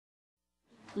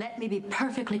Let me be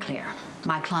perfectly clear.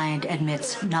 My client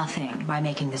admits nothing by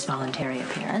making this voluntary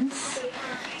appearance.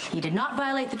 He did not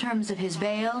violate the terms of his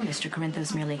bail. Mr.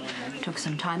 Corinthos merely took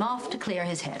some time off to clear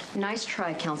his head. Nice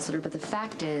try, Counselor, but the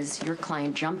fact is your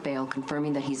client jumped bail,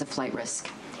 confirming that he's a flight risk.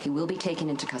 He will be taken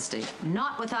into custody.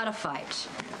 Not without a fight.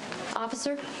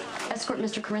 Officer, escort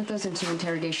Mr. Corinthos into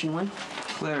interrogation 1.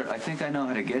 Claire, I think I know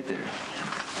how to get there.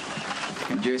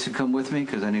 Can Jason come with me?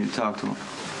 Because I need to talk to him.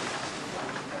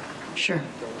 Sure.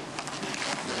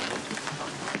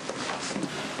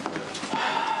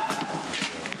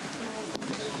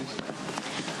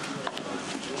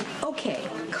 Okay,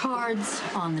 cards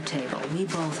on the table. We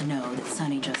both know that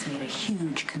Sonny just made a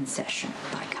huge concession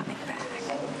by coming back.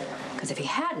 Because if he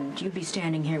hadn't, you'd be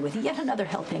standing here with yet another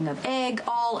helping of egg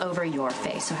all over your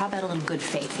face. So how about a little good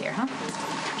faith here, huh?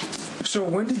 So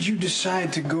when did you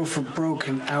decide to go for broke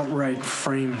and outright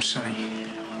frame Sonny?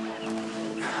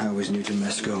 I always knew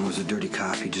Domesco was a dirty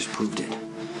cop. He just proved it.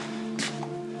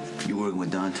 You working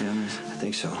with Dante on this? I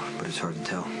think so, but it's hard to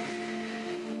tell.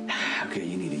 Okay,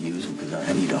 you need to use him because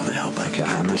I need all the help I can.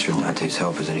 I'm not sure Dante's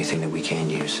help is anything that we can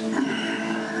use.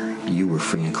 You were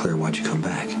free and clear. Why'd you come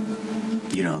back?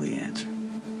 You know the answer.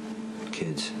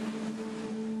 Kids.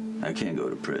 I can't go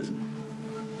to prison.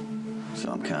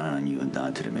 So I'm counting on you and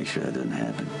Dante to make sure that doesn't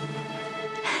happen.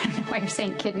 Why you're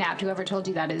saying kidnapped, whoever told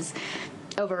you that is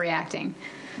overreacting.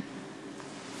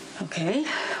 Okay,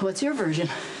 what's your version?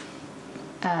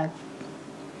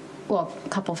 Well, a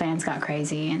couple fans got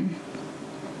crazy and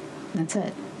that's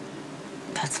it.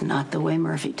 That's not the way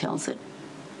Murphy tells it.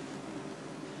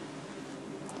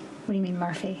 What do you mean,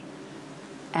 Murphy?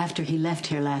 After he left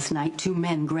here last night, 2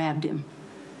 men grabbed him.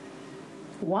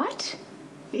 What?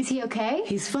 Is he okay?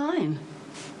 He's fine.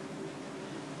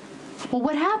 Well,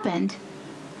 what happened?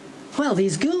 Well,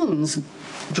 these goons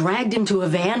dragged him to a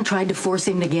van, tried to force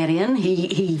him to get in.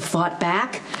 He fought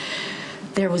back.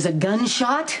 There was a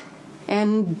gunshot,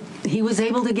 and he was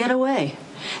able to get away.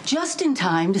 Just in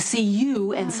time to see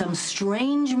you and some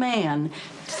strange man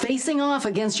facing off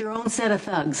against your own set of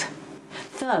thugs.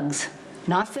 Thugs,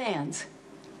 not fans.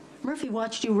 Murphy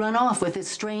watched you run off with this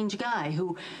strange guy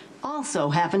who also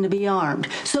happened to be armed.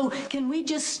 So can we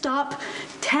just stop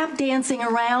tap dancing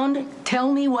around?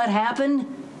 Tell me what happened?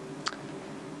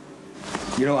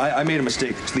 You know, I made a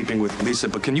mistake sleeping with Lisa,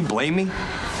 but can you blame me?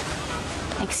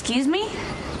 Excuse me?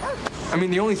 I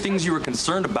mean, the only things you were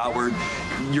concerned about were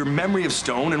your memory of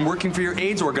Stone and working for your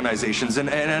AIDS organizations. And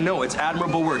I know it's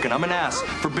admirable work, and I'm an ass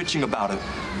for bitching about it.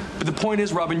 But the point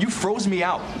is, Robin, you froze me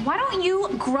out. Why don't you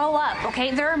grow up,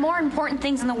 okay? There are more important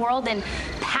things in the world than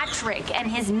Patrick and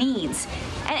his needs.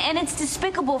 And it's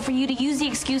despicable for you to use the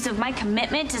excuse of my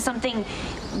commitment to something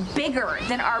bigger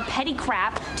than our petty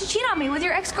crap to cheat on me with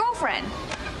your ex-girlfriend.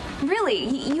 Really,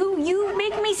 you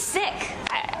make me sick.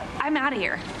 I'm out of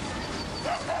here.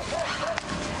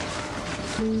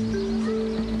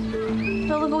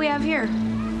 So look what we have here.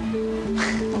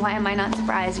 Why am I not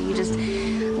surprised? Are you just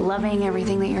loving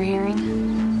everything that you're hearing?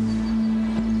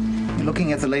 You're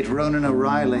looking at the late Ronan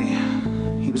O'Reilly.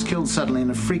 He was killed suddenly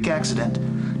in a freak accident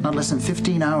not less than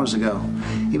 15 hours ago.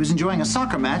 He was enjoying a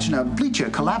soccer match and a bleacher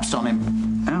collapsed on him.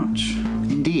 Ouch.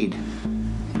 Indeed.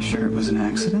 You sure it was an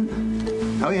accident?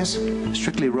 Oh, yes.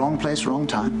 Strictly wrong place, wrong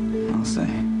time. I'll say.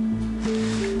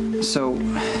 So,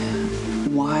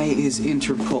 why is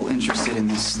Interpol interested in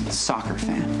this soccer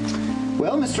fan?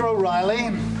 Well, Mr. O'Reilly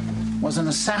was an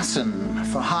assassin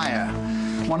for hire.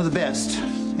 One of the best.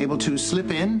 Able to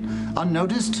slip in,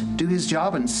 unnoticed, do his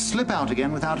job, and slip out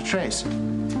again without a trace.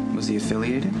 Was he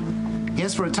affiliated?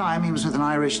 Yes, for a time he was with an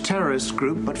Irish terrorist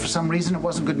group, but for some reason it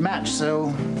wasn't a good match,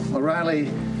 so O'Reilly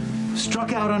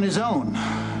struck out on his own.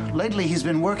 Lately he's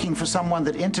been working for someone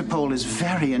that Interpol is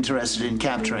very interested in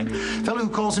capturing. A fellow who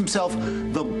calls himself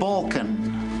the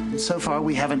Balkan. So far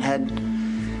we haven't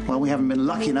been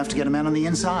lucky enough to get a man on the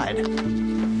inside.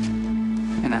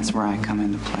 And that's where I come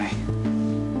into play.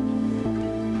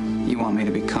 You want me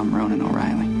to become Ronan